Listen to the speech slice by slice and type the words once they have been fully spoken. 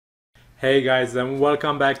Hey guys, and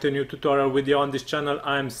welcome back to a new tutorial video on this channel.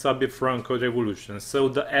 I'm Szabi from CodeRevolution. So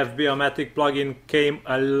the FBomatic plugin came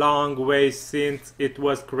a long way since it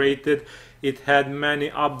was created. It had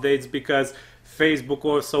many updates because Facebook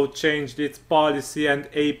also changed its policy and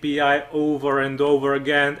API over and over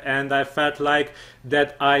again, and I felt like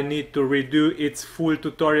that I need to redo its full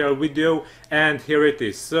tutorial video, and here it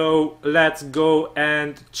is. So let's go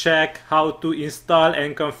and check how to install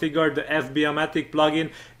and configure the FBomatic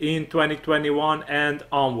plugin in 2021 and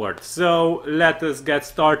onward. So let us get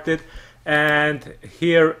started. And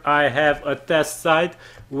here I have a test site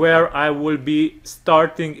where I will be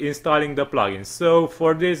starting installing the plugin. So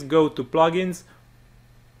for this, go to plugins,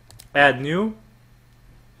 add new,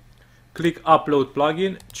 click upload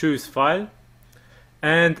plugin, choose file,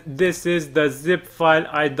 and this is the zip file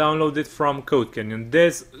I downloaded from CodeCanyon.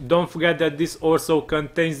 Don't forget that this also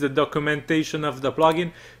contains the documentation of the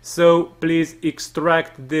plugin, so please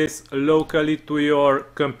extract this locally to your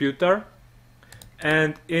computer.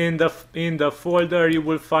 And in the folder you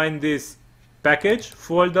will find this package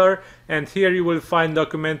folder, and here you will find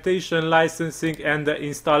documentation, licensing, and the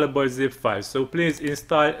installable zip file. So please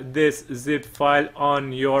install this zip file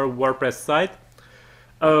on your WordPress site.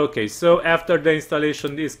 Okay, so after the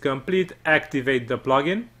installation is complete, activate the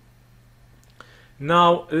plugin.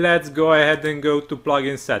 Now let's go ahead and go to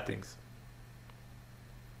plugin settings.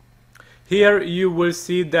 Here you will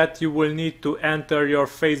see that you will need to enter your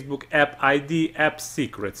Facebook app ID, app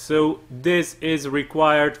secret. So this is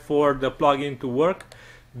required for the plugin to work,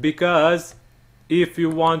 because if you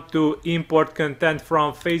want to import content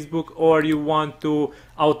from Facebook or you want to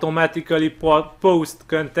automatically post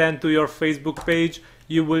content to your Facebook page,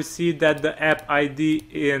 you will see that the app ID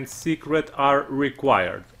and secret are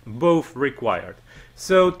required, both required.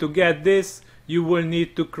 So to get this, you will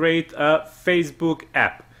need to create a Facebook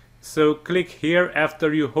app. So click here,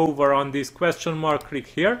 after you hover on this question mark, click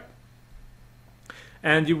here,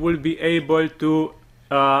 and you will be able to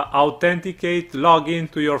authenticate, log in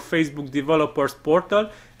to your Facebook developers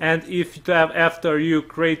portal. And if you have, after you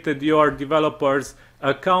created your developers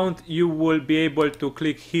account, you will be able to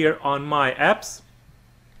click here on my apps,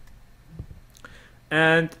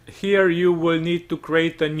 and here you will need to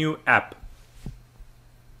create a new app.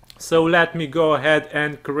 So let me go ahead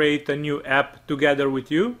and create a new app together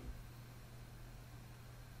with you.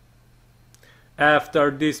 After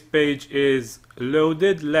this page is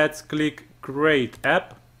loaded, let's click Create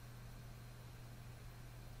App.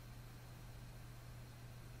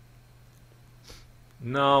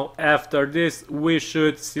 Now after this, we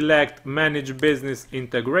should select Manage Business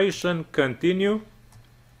Integration, Continue.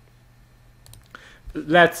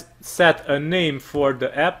 Let's set a name for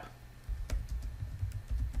the app.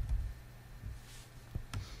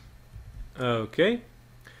 Okay.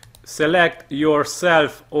 Select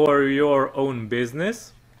yourself or your own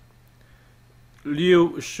business.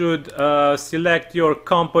 You should select your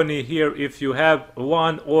company here if you have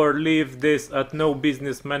one, or leave this at no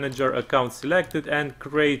business manager account selected, and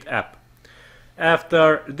create app.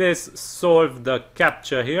 After this, solve the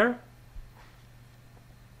CAPTCHA here.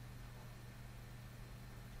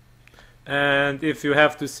 And if you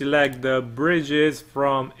have to select the bridges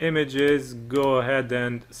from images, go ahead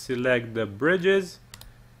and select the bridges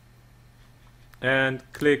and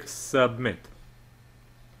click submit.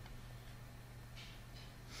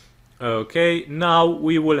 Okay, now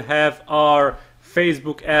we will have our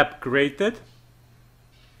Facebook app created,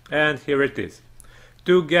 and here it is.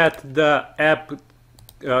 To get the app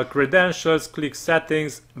credentials, click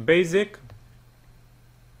settings, basic,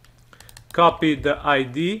 copy the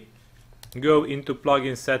ID, go into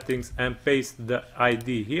plugin settings and paste the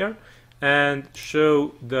ID here, and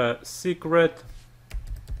show the secret,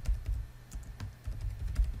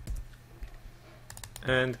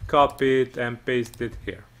 and copy it and paste it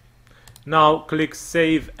here. Now click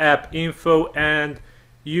Save App Info, and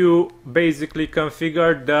you basically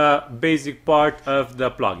configure the basic part of the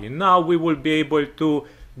plugin. Now we will be able to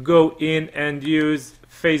go in and use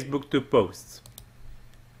Facebook to posts.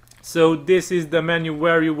 So this is the menu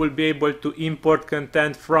where you will be able to import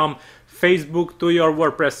content from Facebook to your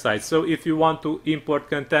WordPress site. So if you want to import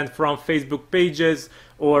content from Facebook pages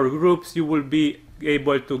or groups, you will be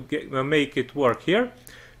able to make it work here.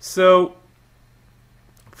 So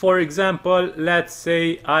for example, let's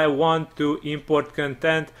say I want to import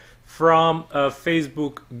content from a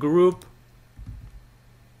Facebook group,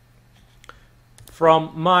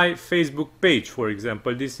 from my Facebook page, for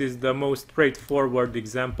example. This is the most straightforward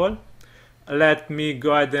example. Let me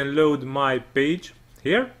go ahead and load my page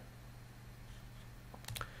here.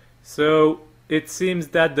 So it seems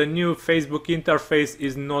that the new Facebook interface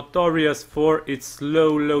is notorious for its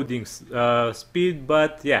slow loading speed,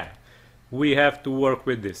 but yeah, we have to work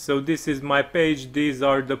with this. So this is my page, these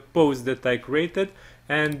are the posts that I created,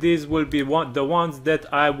 and these will be the ones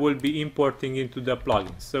that I will be importing into the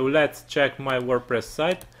plugin. So let's check my WordPress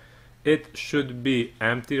site. It should be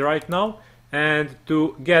empty right now. And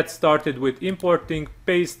to get started with importing,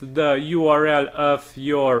 paste the URL of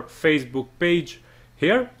your Facebook page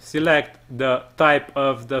here. Select the type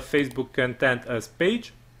of the Facebook content as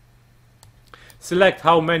page. Select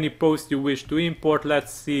how many posts you wish to import.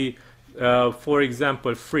 Let's see, for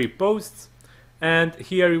example, 3 posts. And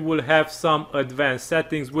here you will have some advanced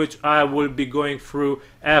settings, which I will be going through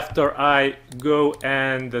after I go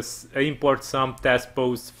and import some test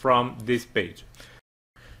posts from this page.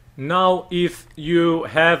 Now, if you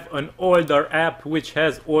have an older app which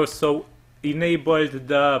has also enabled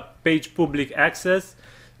the page public access,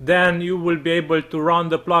 then you will be able to run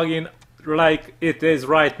the plugin like it is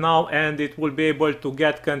right now, and it will be able to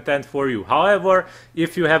get content for you. However,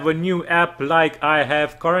 if you have a new app like I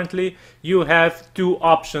have currently, you have 2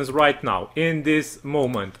 options right now in this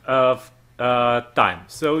moment of time.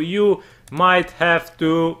 So you might have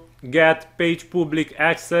to get page public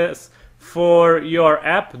access for your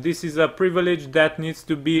app. This is a privilege that needs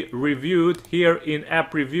to be reviewed here in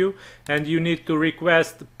app review, and you need to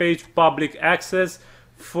request page public access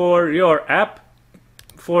for your app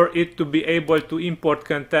for it to be able to import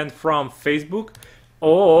content from Facebook.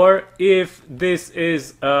 Or if this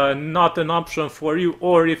is not an option for you,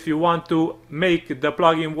 or if you want to make the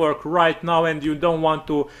plugin work right now and you don't want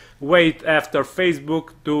to wait after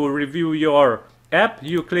Facebook to review your app,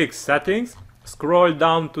 you click settings, scroll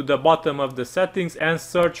down to the bottom of the settings and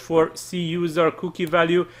search for see user cookie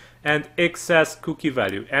value and access cookie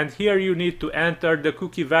value. And here you need to enter the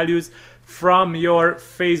cookie values from your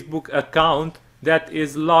Facebook account that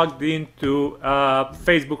is logged into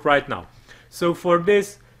Facebook right now. So for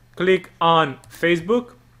this, click on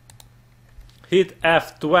Facebook, hit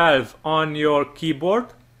F12 on your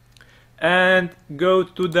keyboard and go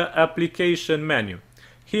to the application menu.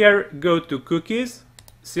 Here go to cookies,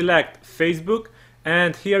 select Facebook,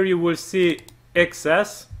 and here you will see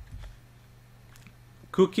access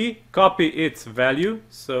cookie, copy its value.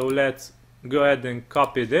 So let's go ahead and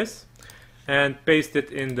copy this and paste it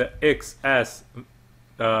in the XS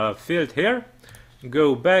field here.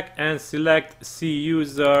 Go back and select see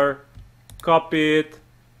user, copy it,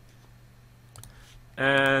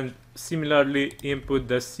 and similarly input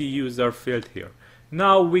the see user field here.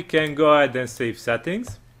 Now we can go ahead and save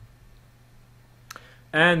settings,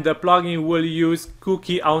 and the plugin will use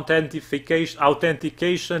cookie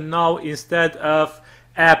authentication now instead of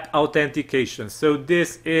app authentication. So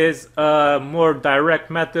this is a more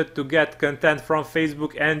direct method to get content from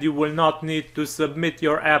Facebook, and you will not need to submit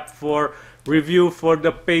your app for review for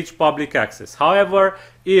the page public access. However,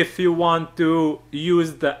 if you want to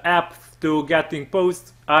use the app to getting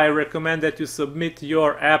posts, I recommend that you submit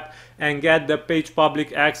your app and get the page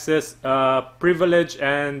public access privilege,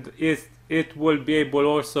 and it will be able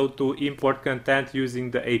also to import content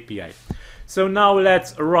using the API. So now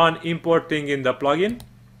let's run importing in the plugin.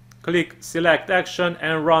 Click select action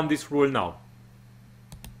and run this rule now.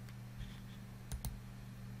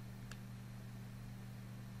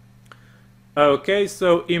 Okay,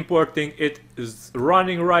 so importing it is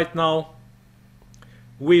running right now.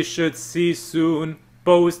 We should see soon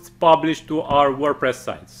posts published to our WordPress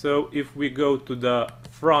site. So if we go to the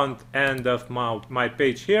front end of my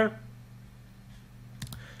page here,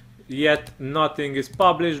 yet nothing is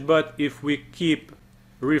published, but if we keep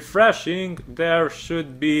refreshing, there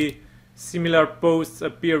should be similar posts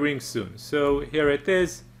appearing soon. So here it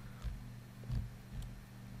is,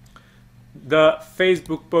 the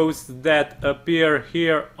Facebook posts that appear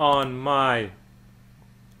here on my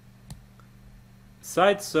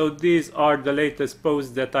site. So these are the latest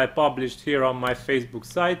posts that I published here on my Facebook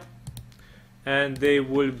site, and they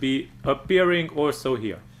will be appearing also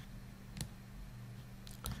here.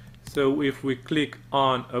 So if we click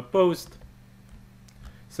on a post,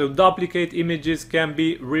 so duplicate images can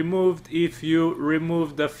be removed if you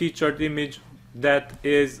remove the featured image that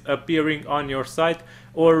is appearing on your site,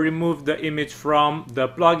 or remove the image from the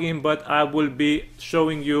plugin, but I will be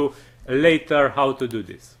showing you later how to do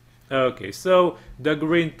this. Okay, so the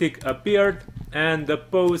green tick appeared and the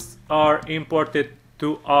posts are imported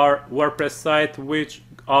to our WordPress site, which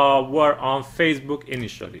were on Facebook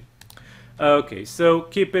initially. Okay, so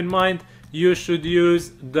keep in mind you should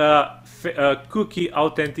use the cookie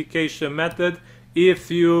authentication method if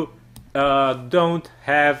you don't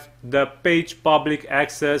have the page public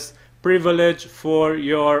access privilege for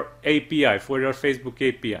your API, for your Facebook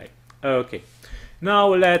API. Okay,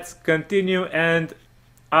 now let's continue, and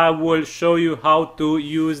I will show you how to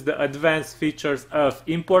use the advanced features of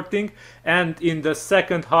importing, and in the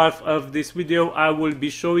second half of this video I will be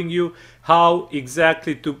showing you how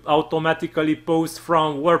exactly to automatically post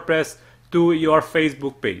from WordPress to your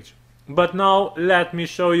Facebook page. But now let me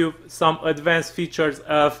show you some advanced features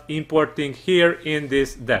of importing here in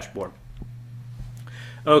this dashboard.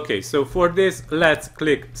 Okay, so for this let's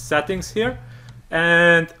click settings here,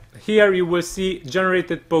 and here you will see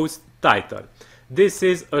generated post title. This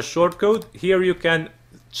is a shortcode. Here you can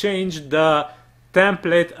change the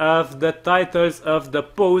template of the titles of the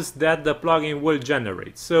posts that the plugin will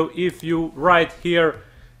generate. So if you write here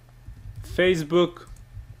Facebook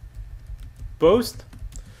post,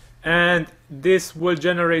 and this will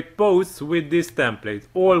generate posts with this template.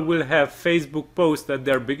 All will have Facebook post at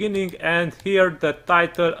their beginning, and here the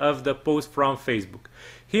title of the post from Facebook.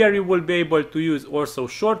 Here you will be able to use also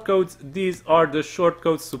shortcodes. These are the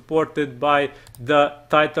shortcodes supported by the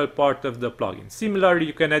title part of the plugin. Similarly,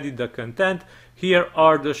 you can edit the content. Here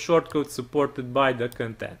are the shortcodes supported by the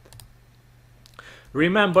content.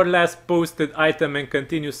 Remember last posted item and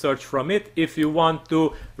continue search from it. If you want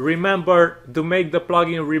to remember, to make the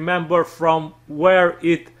plugin remember from where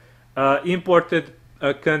it imported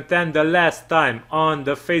content the last time on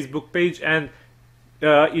the Facebook page, and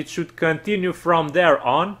it should continue from there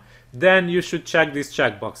on, then you should check this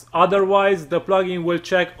checkbox. Otherwise, the plugin will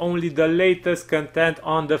check only the latest content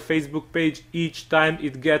on the Facebook page each time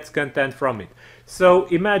it gets content from it. So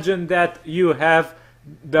imagine that you have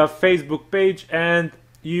the Facebook page and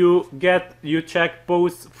you check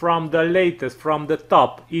posts from the latest, from the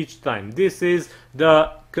top each time. This is the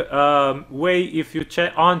way if you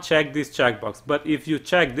uncheck this checkbox. But if you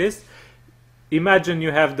check this, imagine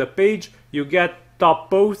you have the page, you get top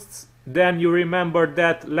posts, then you remember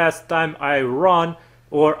that last time I run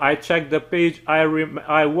or I checked the page,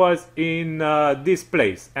 I was in this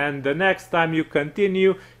place, and the next time you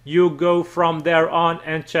continue, you go from there on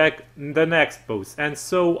and check the next post, and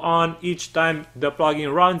so on each time the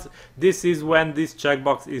plugin runs. This is when this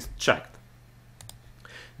checkbox is checked.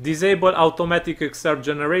 Disable automatic excerpt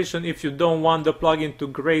generation. If you don't want the plugin to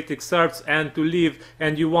create excerpts and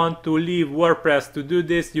you want to leave WordPress to do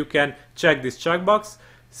this, you can check this checkbox.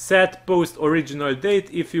 Set post original date.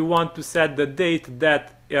 If you want to set the date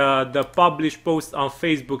that the published post on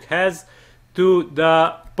Facebook has to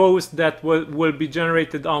the post that will be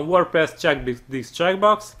generated on WordPress, check this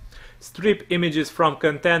checkbox. Strip images from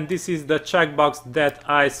content. This is the checkbox that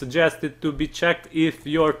I suggested to be checked if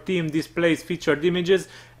your theme displays featured images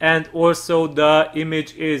and also the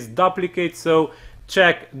image is duplicate. So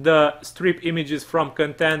check the strip images from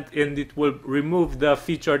content, and it will remove the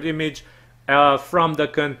featured image from the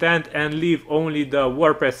content and leave only the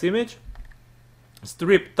WordPress image.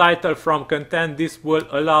 Strip title from content. This will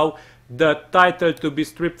allow the title to be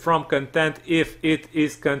stripped from content if it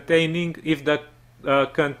is containing, if the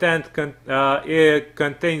content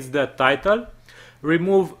contains the title.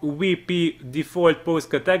 Remove WP default post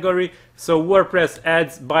category. So WordPress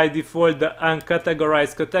adds by default the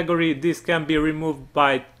uncategorized category. This can be removed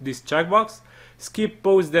by this checkbox. Skip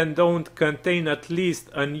posts that don't contain at least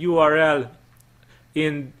an URL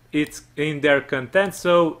in their content.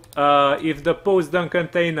 So if the post don't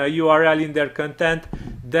contain a URL in their content,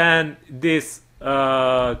 then this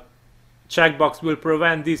checkbox will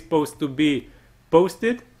prevent this post to be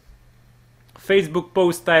posted. Facebook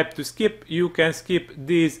post type to skip. You can skip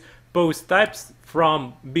these post types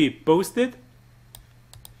from be posted.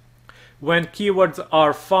 When keywords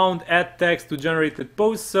are found, add text to generated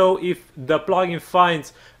posts. So if the plugin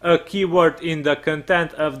finds a keyword in the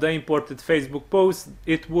content of the imported Facebook post,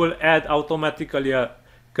 it will add automatically a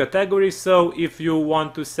category. So if you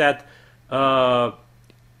want to set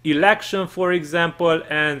election, for example,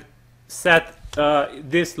 and set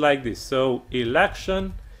this like this, so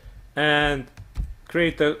election, and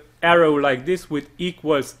create an arrow like this with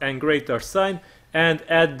equals and greater sign, and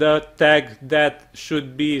add the tag that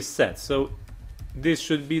should be set. So this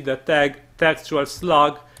should be the tag textual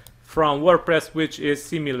slug from WordPress, which is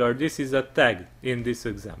similar. This is a tag in this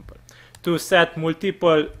example. To set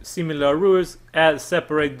multiple similar rules,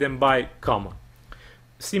 separate them by comma.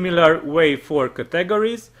 Similar way for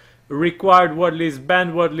categories. Required word list,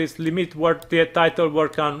 banned word list, limit word title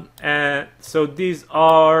word count. So these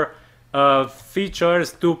are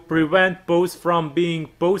features to prevent posts from being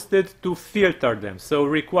posted to filter them. So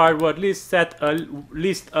require word list, set a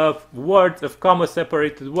list of words, of comma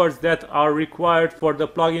separated words that are required for the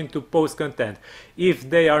plugin to post content. If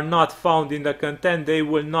they are not found in the content, they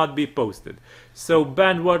will not be posted. So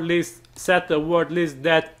ban word list, set a word list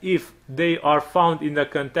that if they are found in the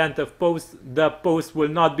content of post, the post will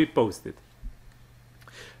not be posted.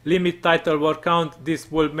 Limit title word count.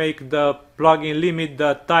 This will make the plugin limit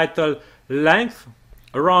the title length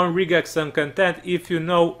around regex and content. If you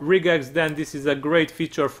know regex, then this is a great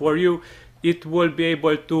feature for you. It will be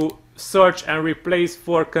able to search and replace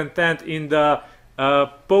for content in the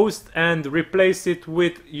post and replace it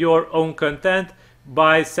with your own content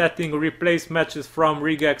by setting replace matches from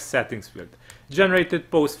regex settings field. Generated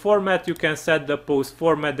post format, you can set the post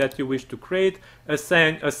format that you wish to create,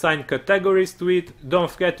 assign categories to it. Don't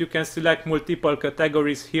forget you can select multiple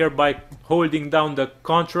categories here by holding down the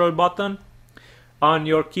control button on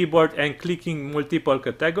your keyboard and clicking multiple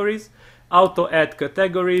categories. Auto add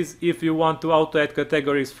categories if you want to auto add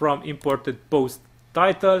categories from imported post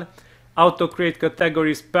title. Auto create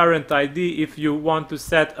categories parent ID if you want to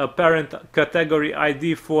set a parent category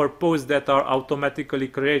ID for posts that are automatically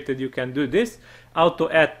created, you can do this. Auto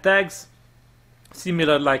add tags,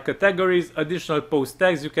 similar like categories. Additional post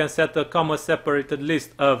tags, you can set a comma separated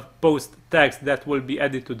list of post tags that will be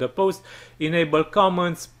added to the post. Enable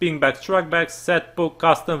comments, pingbacks, trackbacks, set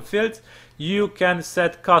custom fields. You can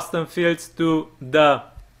set custom fields to the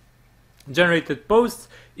generated posts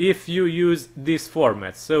if you use this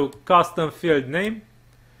format. So custom field name,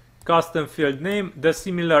 the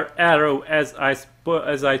similar arrow as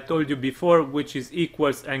I told you before, which is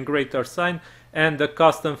equals and greater sign, and the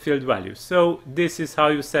custom field value. So this is how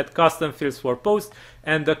you set custom fields for posts,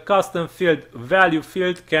 and the custom field value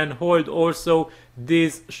field can hold also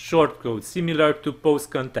this shortcode similar to post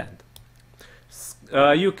content.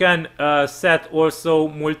 You can set also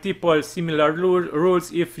multiple similar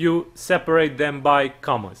rules if you separate them by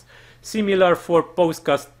commas. Similar for post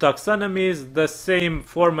taxonomies, the same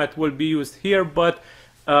format will be used here, but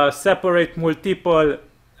separate multiple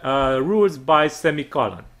rules by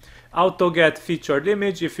semicolon. Auto get featured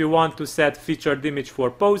image if you want to set featured image for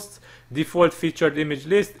posts. Default featured image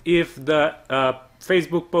list. If the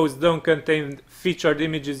Facebook posts don't contain featured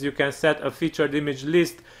images, you can set a featured image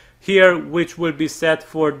list here, which will be set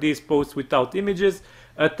for these posts without images.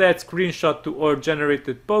 Attach screenshot to or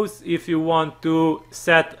generated posts if you want to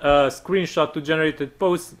set a screenshot to generated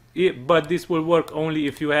posts, but this will work only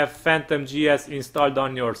if you have Phantom.js installed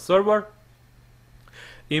on your server.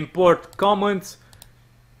 Import comments,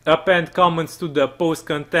 append comments to the post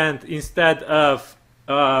content instead of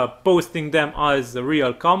posting them as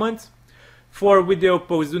real comments. For video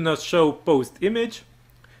posts, do not show post image.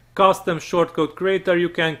 Custom shortcode creator, you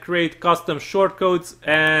can create custom shortcodes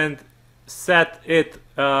and set it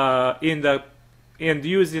and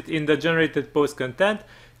use it in the generated post content.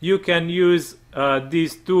 You can use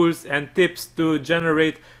these tools and tips to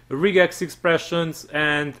generate regex expressions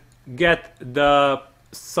and get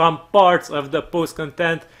some parts of the post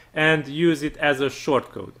content and use it as a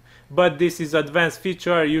shortcode. But this is advanced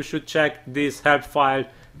feature, you should check this help file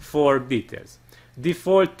for details.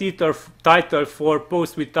 Default title for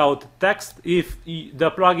post without text. If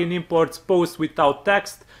the plugin imports posts without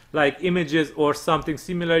text like images or something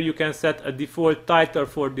similar, you can set a default title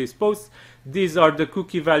for these posts. These are the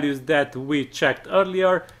cookie values that we checked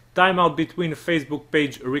earlier. Timeout between Facebook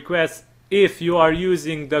page requests. If you are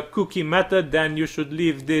using the cookie method, then you should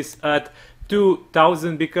leave this at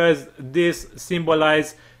 2000 because this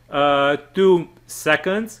symbolizes 2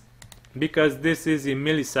 seconds, because this is in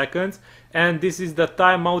milliseconds, and this is the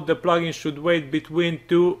timeout the plugin should wait between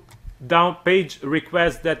 2 down page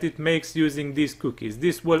requests that it makes using these cookies.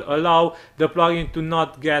 This will allow the plugin to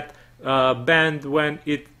not get banned when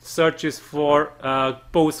it searches for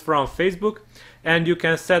posts from Facebook. And you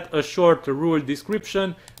can set a short rule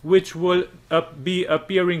description which will be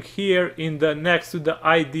appearing here in the next to the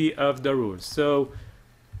ID of the rule. So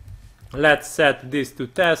let's set this to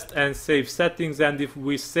test and save settings, and if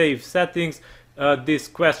we save settings, this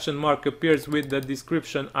question mark appears with the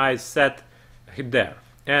description I set there,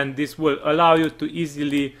 and this will allow you to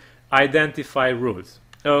easily identify rules.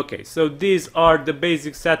 Okay, so these are the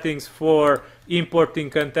basic settings for importing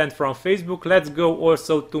content from Facebook. Let's go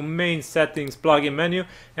also to main settings plugin menu,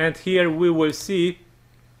 and here we will see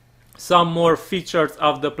some more features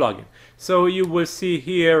of the plugin. So you will see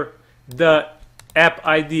here the app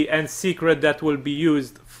ID and secret that will be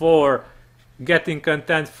used for getting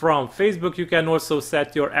content from Facebook. You can also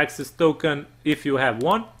set your access token if you have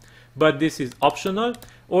one, but this is optional.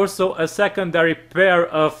 Also a secondary pair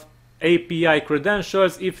of API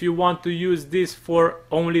credentials if you want to use this for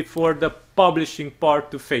only for the publishing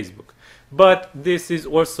part to Facebook. But this is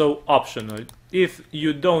also optional. If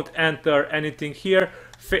you don't enter anything here,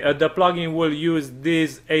 the plugin will use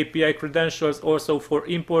these API credentials also for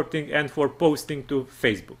importing and for posting to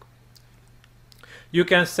Facebook. You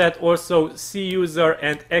can set also CUser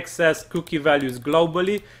and access cookie values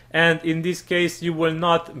globally, and in this case you will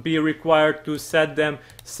not be required to set them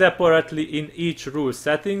separately in each rule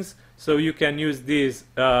settings, so you can use these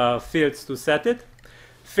fields to set it.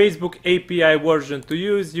 Facebook API version to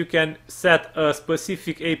use, you can set a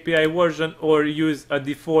specific API version or use a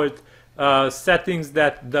default settings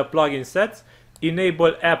that the plugin sets.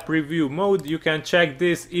 Enable app review mode, you can check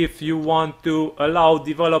this if you want to allow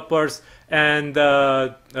developers and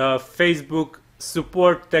Facebook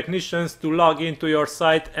support technicians to log into your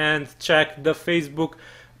site and check the Facebook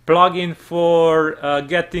plugin for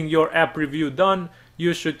getting your app review done.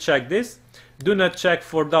 You should check this. Do not check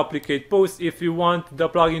for duplicate posts. If you want the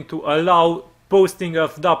plugin to allow posting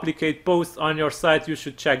of duplicate posts on your site, you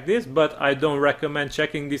should check this, but I don't recommend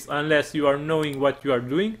checking this unless you are knowing what you are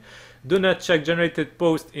doing. Do not check generated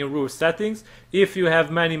post in rule settings. If you have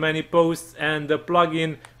many posts and the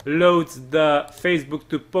plugin loads the Facebook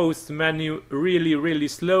to post menu really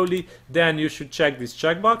slowly, then you should check this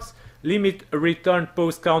checkbox. Limit return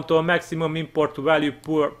post count to a maximum import value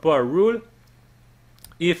per rule.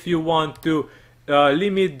 If you want to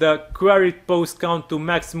limit the queried post count to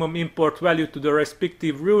maximum import value to the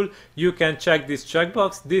respective rule, you can check this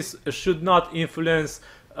checkbox. This should not influence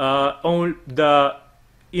on the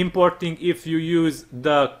importing if you use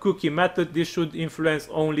the cookie method. This should influence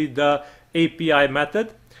only the API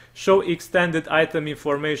method. Show extended item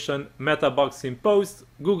information meta box in post.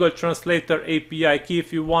 Google Translator API key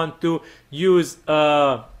if you want to use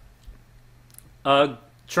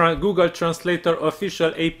Google Translator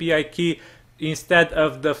official API key instead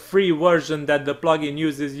of the free version that the plugin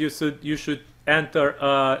uses. You should enter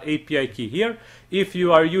API key here. If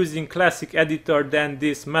you are using classic editor, then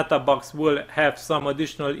this meta box will have some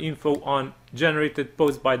additional info on generated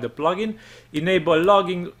posts by the plugin. Enable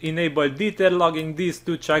logging, enable detail logging. These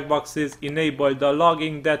two checkboxes enable the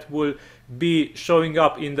logging that will be showing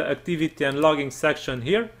up in the activity and logging section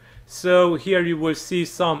here. So here you will see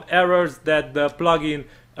some errors that the plugin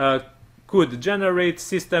could generate: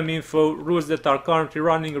 system info, rules that are currently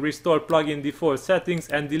running, restore plugin default settings,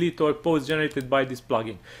 and delete all posts generated by this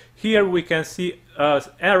plugin. Here we can see an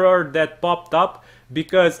error that popped up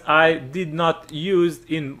because I did not use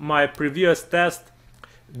in my previous test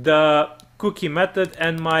the cookie method,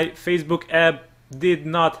 and my Facebook app did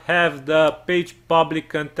not have the page public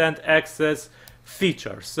content access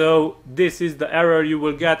feature. So this is the error you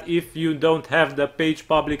will get if you don't have the page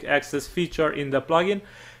public access feature in the plugin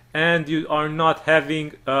and you are not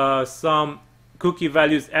having some cookie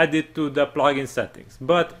values added to the plugin settings.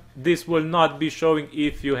 But this will not be showing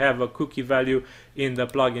if you have a cookie value in the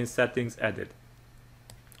plugin settings added.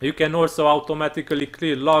 You can also automatically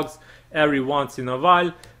clear logs every once in a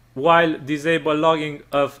while disable logging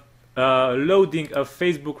of loading of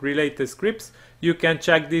Facebook related scripts. You can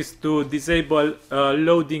check this to disable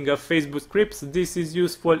loading of Facebook scripts. This is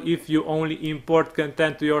useful if you only import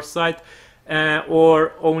content to your site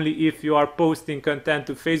or only if you are posting content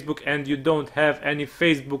to Facebook and you don't have any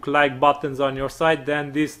Facebook like buttons on your site,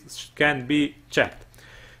 then this can be checked.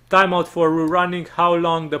 Timeout for rerunning, how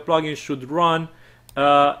long the plugin should run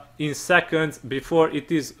in seconds before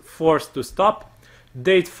it is forced to stop.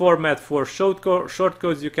 Date format for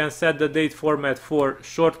shortcodes, you can set the date format for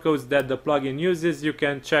shortcodes that the plugin uses. You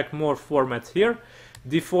can check more formats here.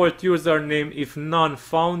 Default username if none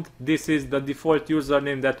found, this is the default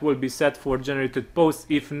username that will be set for generated posts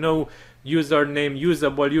if no username,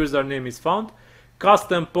 usable username is found.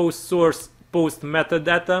 Custom post source post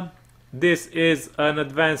metadata, this is an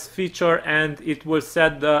advanced feature and it will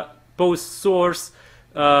set the post source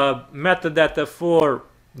metadata for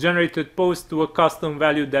generated post to a custom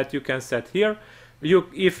value that you can set here.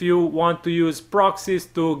 If you want to use proxies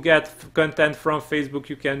to get content from Facebook,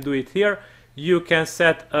 you can do it here. You can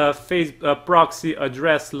set a proxy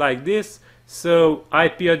address like this, so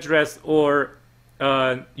IP address or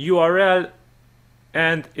URL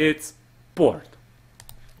and its port.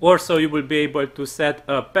 Also, you will be able to set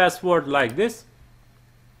a password like this.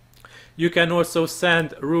 You can also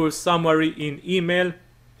send rule summary in email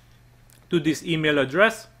to this email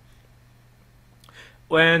address.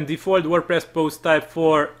 When default WordPress post type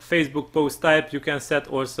for Facebook post type, you can set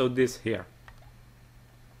also this here.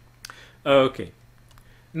 Okay,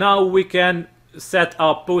 now we can set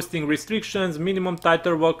up posting restrictions, minimum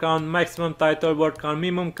title word count, maximum title word count,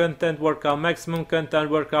 minimum content word count, maximum content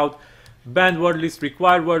word count, banned word list,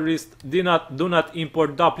 required word list, do not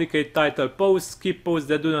import duplicate title posts, skip posts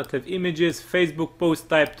that do not have images, Facebook post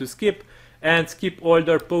type to skip, and skip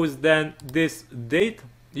older posts than this date.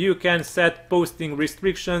 You can set posting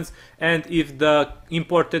restrictions, and if the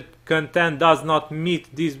imported content does not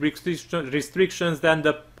meet these restrictions, then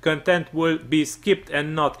the content will be skipped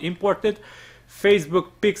and not imported.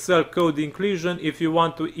 Facebook pixel code inclusion, if you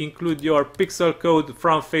want to include your pixel code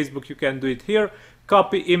from Facebook, you can do it here.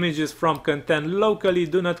 Copy images from content locally,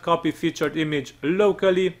 do not copy featured image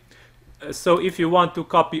locally. So if you want to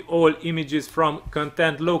copy all images from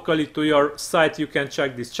content locally to your site, you can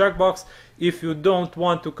check this checkbox. If you don't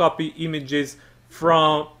want to copy images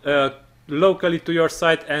from locally to your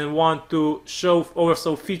site and want to show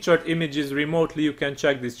also featured images remotely, you can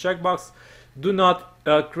check this checkbox. Do not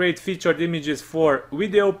create featured images for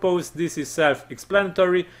video posts. This is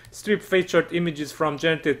self-explanatory. Strip featured images from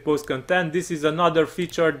generated post content. This is another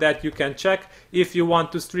feature that you can check if you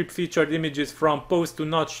want to strip featured images from posts to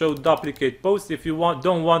not show duplicate posts. If you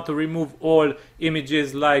don't want to remove all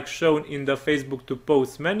images like shown in the Facebook to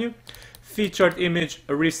post menu. Featured image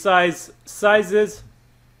resize sizes.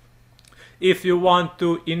 If you want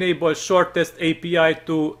to enable shortest API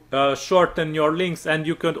to shorten your links, and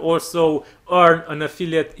you can also earn an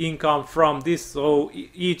affiliate income from this, so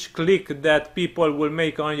each click that people will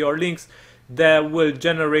make on your links, that will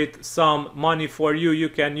generate some money for you. You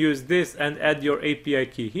can use this and add your API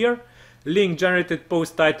key here. Link generated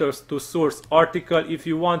post titles to source article. If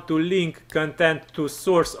you want to link content to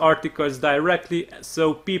source articles directly,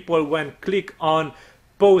 so people when click on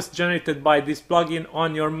post generated by this plugin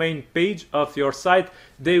on your main page of your site,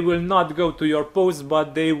 they will not go to your post,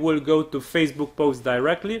 but they will go to Facebook post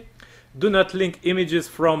directly. Do not link images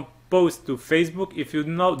from post to Facebook. If you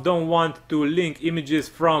don't want to link images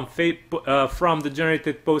from the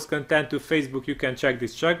generated post content to Facebook, you can check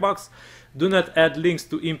this checkbox. Do not add links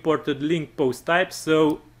to imported link post types.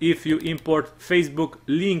 So if you import Facebook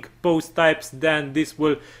link post types, then this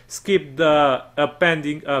will skip the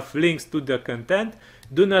appending of links to the content.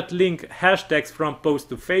 Do not link hashtags from post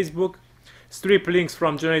to Facebook. Strip links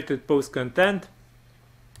from generated post content.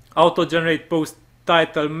 Auto-generate post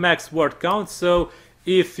title max word count. So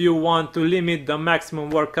if you want to limit the maximum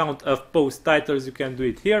word count of post titles, you can do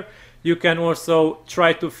it here. You can also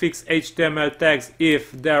try to fix HTML tags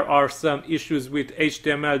if there are some issues with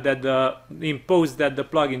HTML that in posts that the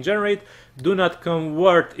plugin generate. Do not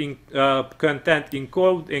convert in content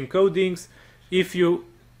encodings. If you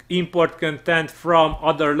import content from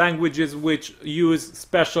other languages which use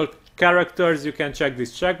special characters, you can check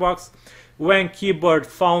this checkbox. When keyboard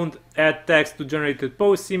found, add text to generated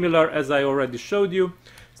post, similar as I already showed you.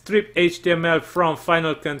 Strip HTML from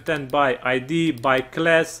final content by ID, by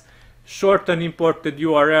class. Shorten imported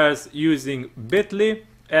URLs using bit.ly.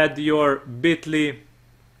 Add your bit.ly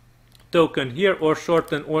token here, or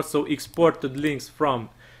shorten also exported links from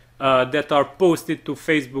that are posted to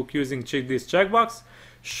Facebook using this checkbox.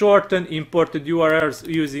 Shorten imported URLs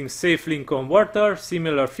using safe link converter,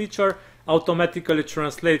 similar feature. Automatically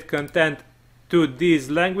translate content to these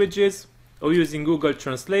languages or using Google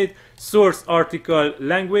Translate. Source article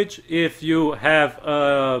language. If you have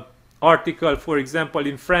an article, for example,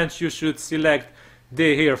 in French, you should select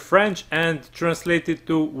here French and translate it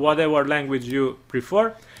to whatever language you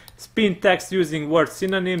prefer. Spin text using word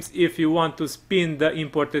synonyms. If you want to spin the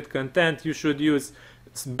imported content, you should use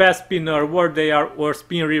best spinner, WordAR, or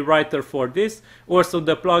spin rewriter for this. Also,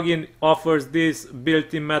 the plugin offers these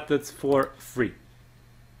built-in methods for free.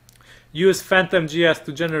 Use PhantomJS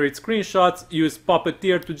to generate screenshots. Use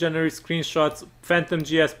Puppeteer to generate screenshots.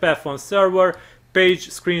 PhantomJS path on server. Page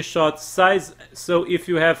screenshot size. So if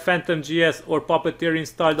you have PhantomJS or Puppeteer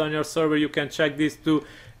installed on your server, you can check this to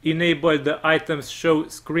enable the items show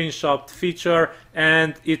screenshot feature,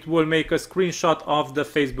 and it will make a screenshot of the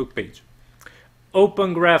Facebook page.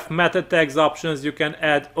 Open Graph meta tags options. You can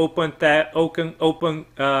add open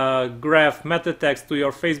graph meta tags to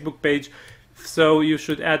your Facebook page. So you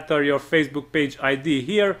should enter your Facebook page ID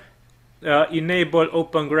here. Enable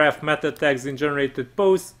Open Graph meta tags in generated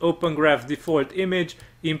posts. Open Graph default image.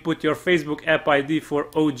 Input your Facebook app ID for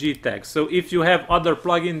OG tags. So if you have other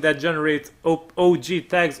plugin that generates OG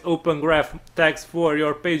tags, Open Graph tags for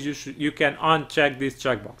your page, you can uncheck this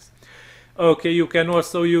checkbox. Okay, you can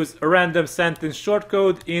also use a random sentence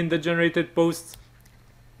shortcode in the generated posts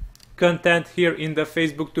content here in the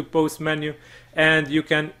Facebook to post menu, and you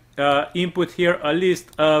can input here a list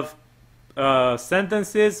of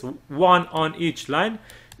sentences, one on each line.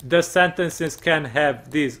 The sentences can have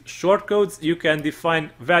these shortcodes. You can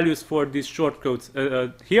define values for these shortcodes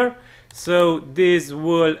here. So these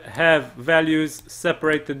will have values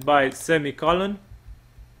separated by semicolon,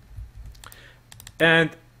 and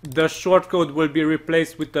the shortcode will be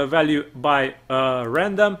replaced with a value by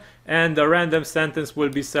random, and the random sentence will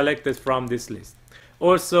be selected from this list.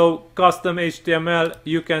 Also, custom HTML,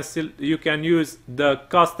 you can use the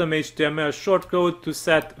custom HTML shortcode to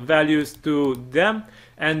set values to them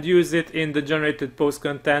and use it in the generated post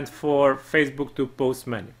content for Facebook to post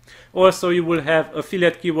menu. Also, you will have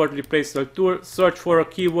affiliate keyword replacer tool. Search for a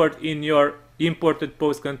keyword in your imported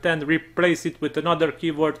post content, replace it with another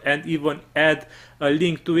keyword, and even add a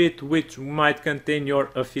link to it which might contain your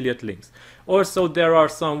affiliate links. Also, there are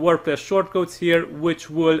some WordPress shortcodes here which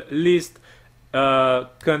will list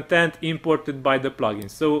content imported by the plugin.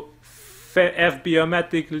 So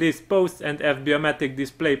FBomatic list posts and FBomatic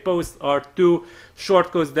display posts are two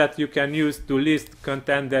shortcodes that you can use to list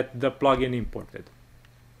content that the plugin imported.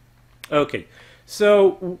 Okay,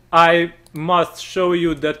 so I must show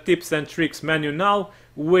you the tips and tricks menu now,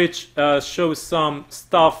 which shows some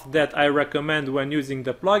stuff that I recommend when using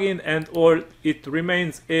the plugin, and all it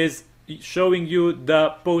remains is showing you the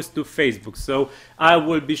post to Facebook. So I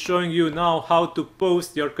will be showing you now how to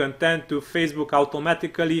post your content to Facebook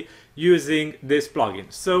automatically using this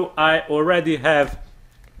plugin. So I already have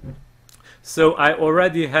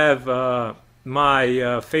my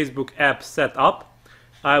Facebook app set up.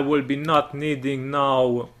 I will be not needing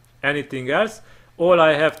now anything else. All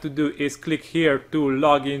I have to do is click here to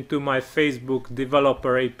log into my Facebook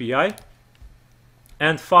developer API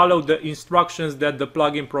and follow the instructions that the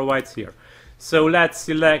plugin provides here. So let's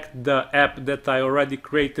select the app that I already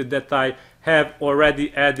created, that I have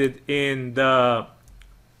already added in the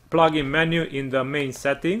plugin menu in the main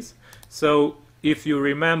settings. So if you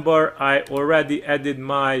remember, I already added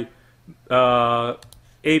my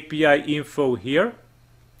API info here.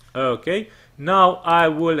 Okay, now I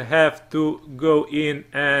will have to go in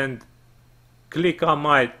and click on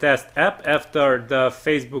my test app after the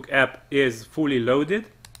Facebook app is fully loaded.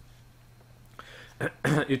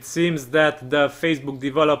 It seems that the Facebook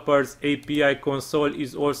developers API console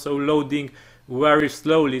is also loading very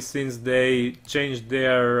slowly since they changed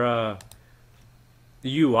their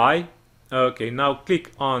UI. Okay, now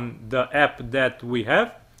click on the app that we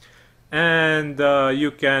have, and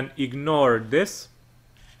you can ignore this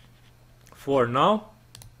for now.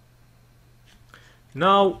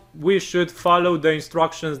 Now we should follow the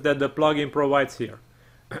instructions that the plugin provides here.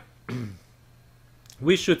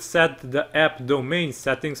 We should set the app domain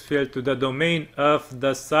settings field to the domain of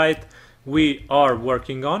the site we are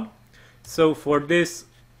working on. So for this,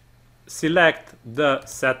 select the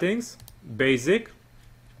settings, basic,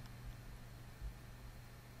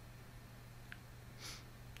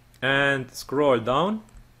 and scroll down.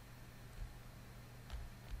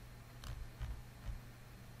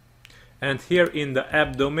 And here in the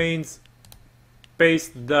app domains,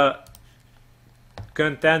 paste the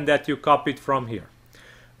content that you copied from here.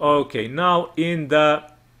 Okay, now in the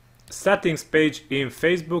settings page in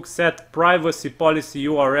Facebook, set privacy policy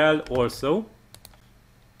URL also.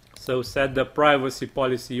 So set the privacy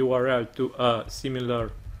policy URL to a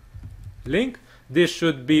similar link. This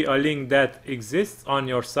should be a link that exists on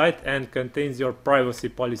your site and contains your privacy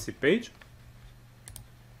policy page.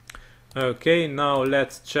 Okay, now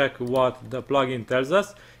let's check what the plugin tells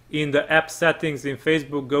us. In the app settings in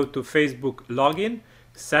Facebook, go to Facebook login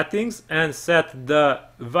settings and set the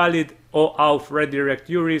valid OAuth redirect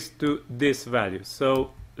URIs to this value.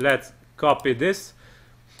 So let's copy this,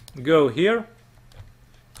 go here.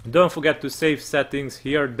 Don't forget to save settings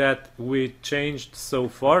here that we changed so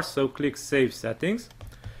far. So click Save Settings.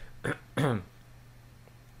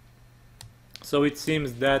 So it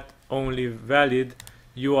seems that only valid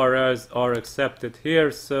URLs are accepted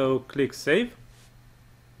here, so click Save.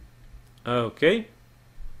 Okay.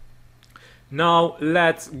 Now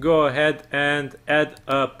let's go ahead and add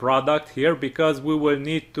a product here, because we will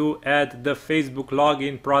need to add the Facebook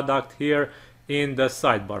login product here in the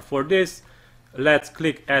sidebar. For this, let's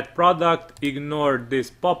click Add Product, ignore this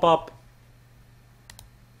pop-up,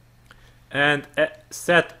 and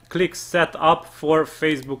click Set Up for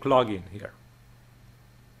Facebook login here.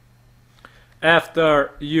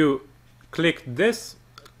 After you click this,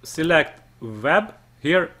 select Web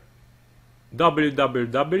here,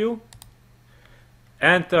 www,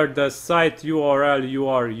 enter the site URL you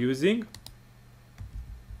are using,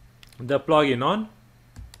 the plugin on.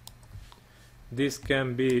 This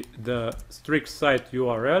can be the strict site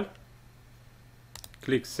URL.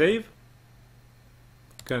 Click Save,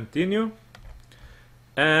 continue,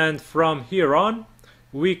 and from here on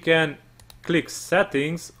we can click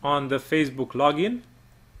settings on the Facebook login,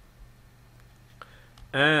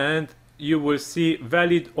 and you will see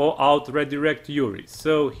valid or out redirect URI.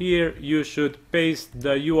 So here you should paste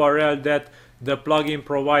the URL that the plugin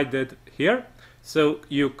provided here. So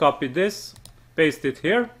you copy this, paste it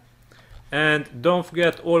here, and don't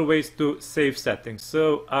forget always to save settings.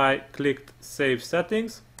 So I clicked save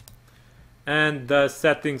settings, and the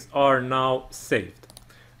settings are now saved.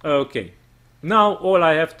 Okay, now all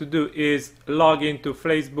I have to do is log into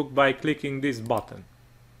Facebook by clicking this button.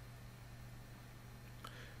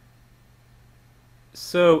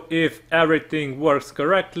 So if everything works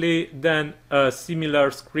correctly, then a similar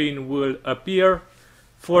screen will appear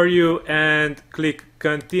for you, and click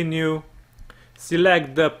continue.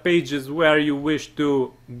 Select the pages where you wish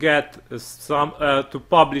to get some to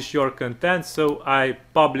publish your content. So I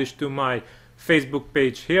publish to my Facebook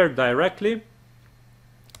page here directly.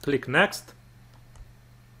 Click next,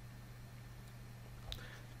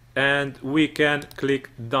 and we can click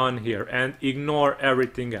done here and ignore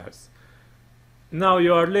everything else. Now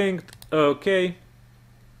you are linked. Okay,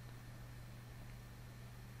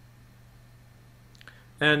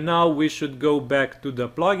 and now we should go back to the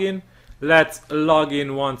plugin. Let's log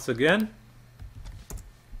in once again,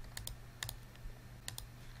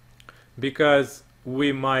 because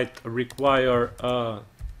we might require a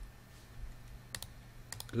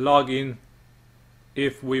login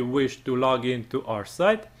if we wish to log into our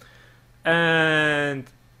site. And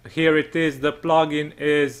here it is, the plugin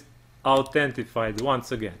is authenticated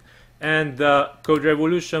once again, and the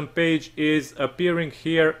CodeRevolution page is appearing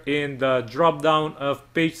here in the drop down of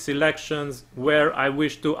page selections where I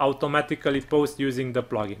wish to automatically post using the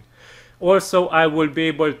plugin. Also, I will be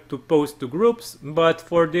able to post to groups, but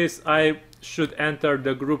for this I should enter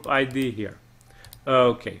the group ID here.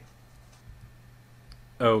 Okay,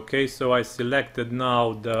 so I selected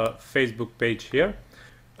now the Facebook page here.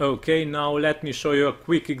 Okay, now let me show you a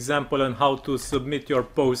quick example on how to submit your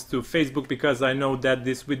post to Facebook, because I know that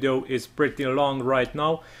this video is pretty long right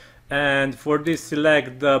now. And for this,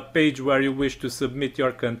 select the page where you wish to submit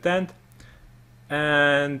your content,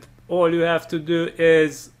 and all you have to do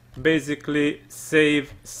is basically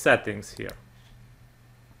save settings here.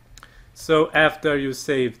 So after you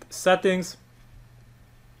saved settings,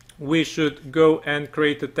 we should go and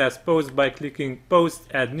create a test post by clicking post,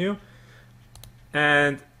 add new,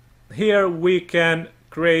 and here we can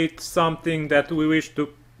create something that we wish to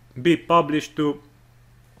be published to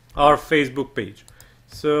our Facebook page.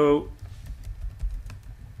 So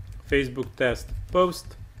Facebook test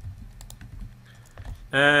post,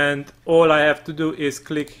 and all I have to do is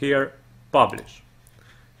click here publish.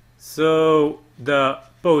 So the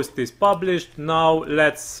post is published. Now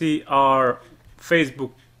let's see our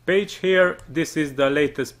Facebook page here. This is the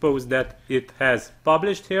latest post that it has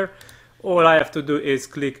published here. All I have to do is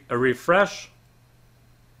click refresh.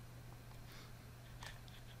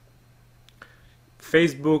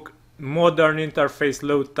 Facebook modern interface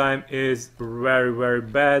load time is very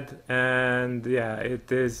bad, and yeah,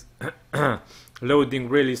 it is loading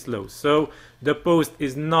really slow. So the post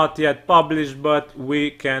is not yet published, but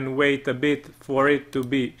we can wait a bit for it to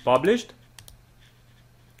be published.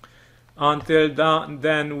 Until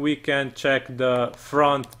then we can check the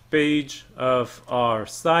front page of our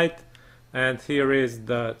site, and here is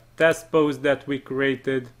the test post that we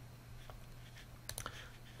created,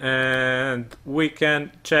 and we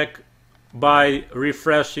can check by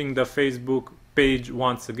refreshing the Facebook page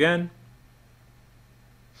once again.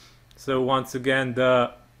 So once again,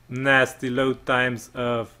 the nasty load times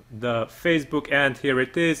of the Facebook, and here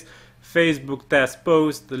it is, Facebook test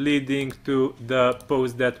post leading to the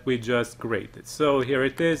post that we just created. So here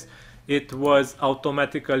it is, it was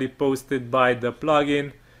automatically posted by the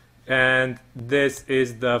plugin, and this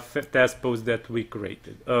is the test post that we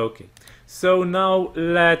created. Okay, so now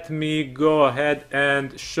let me go ahead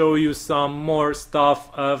and show you some more stuff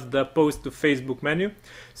of the post to Facebook menu.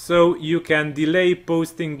 So you can delay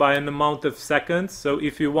posting by an amount of seconds. So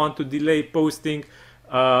if you want to delay posting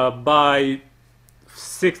by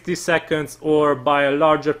 60 seconds or by a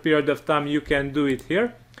larger period of time, you can do it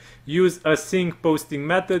here. Use a sync posting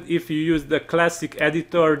method. If you use the classic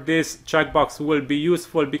editor, this checkbox will be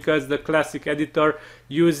useful, because the classic editor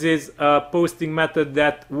uses a posting method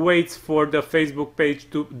that waits for the Facebook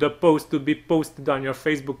page to the post to be posted on your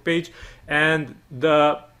Facebook page, and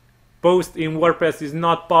the post in WordPress is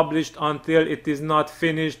not published until it is not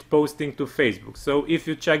finished posting to Facebook. So if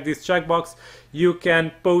you check this checkbox, you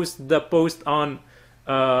can post the post on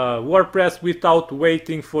WordPress without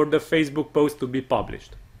waiting for the Facebook post to be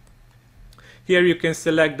published. Here you can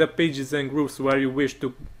select the pages and groups where you wish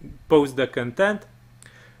to post the content,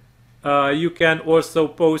 You can also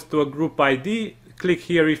post to a group ID. Click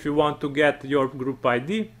here if you want to get your group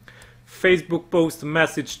ID. Facebook post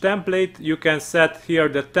message template. You can set here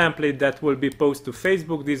the template that will be posted to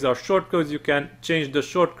Facebook. These are shortcodes. You can change the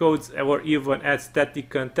shortcodes or even add static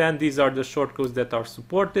content. These are the shortcodes that are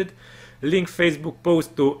supported. Link Facebook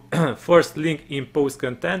post to first link in post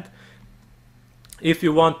content. If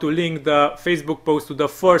you want to link the Facebook post to the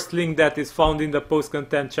first link that is found in the post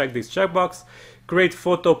content, check this checkbox. Create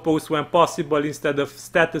photo posts when possible instead of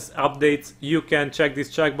status updates. You can check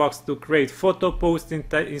this checkbox to create photo posts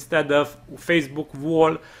instead of Facebook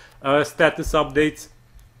wall status updates.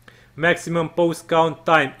 Maximum post count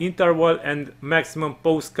time interval and maximum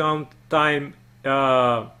post count time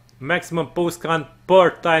maximum post count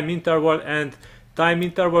per time interval and time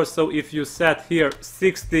interval. So if you set here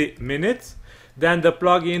 60 minutes, then the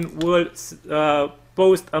plugin will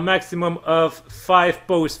post a maximum of 5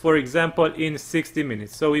 posts, for example, in 60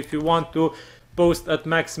 minutes. So if you want to post at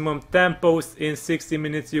maximum 10 posts in 60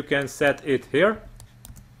 minutes, you can set it here.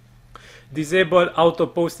 Disable auto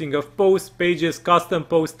posting of posts, pages, custom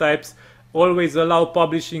post types. Always allow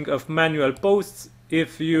publishing of manual posts.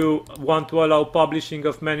 If you want to allow publishing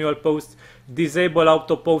of manual posts, disable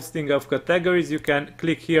auto posting of categories. You can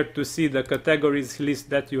click here to see the categories list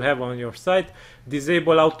that you have on your site.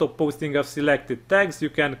 Disable auto posting of selected tags. You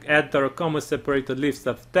can enter a comma separated list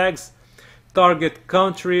of tags. Target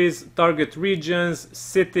countries, target regions,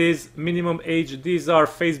 cities, minimum age. These are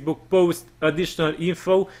Facebook post additional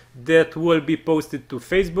info that will be posted to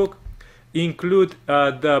Facebook. Include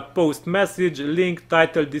the post message, link,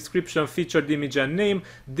 title, description, featured image and name.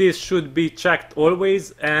 This should be checked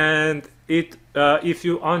always, and if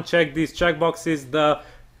you uncheck these checkboxes, the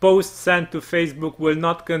post sent to Facebook will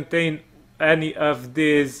not contain any of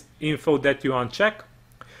this info that you uncheck.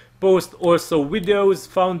 Post also videos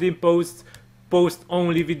found in posts. Post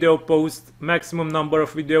only video posts, maximum number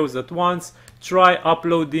of videos at once. Try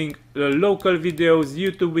uploading local videos,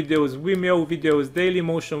 YouTube videos, Vimeo videos,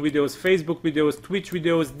 Dailymotion videos, Facebook videos, Twitch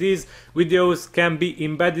videos. These videos can be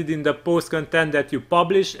embedded in the post content that you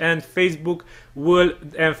publish, and Facebook will,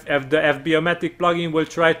 the FBomatic plugin will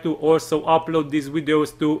try to also upload these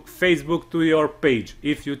videos to Facebook, to your page,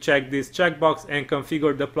 if you check this checkbox and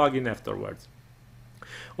configure the plugin afterwards.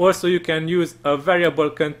 Also, you can use a variable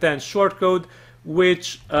content shortcode,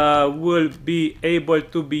 which will be able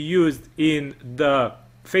to be used in the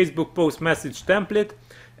Facebook post message template,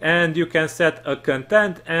 and you can set a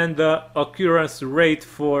content and the occurrence rate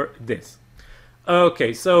for this.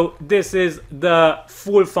 Okay, so this is the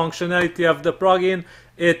full functionality of the plugin.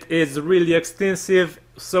 It is really extensive.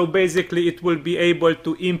 So basically it will be able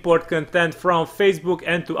to import content from Facebook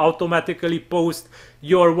and to automatically post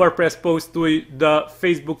your WordPress post to the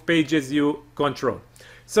Facebook pages you control.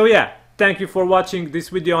 So yeah, thank you for watching this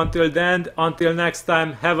video until the end. Until next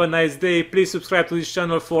time, have a nice day. Please subscribe to this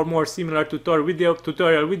channel for more similar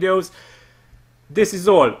tutorial videos. This is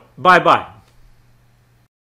all. Bye bye.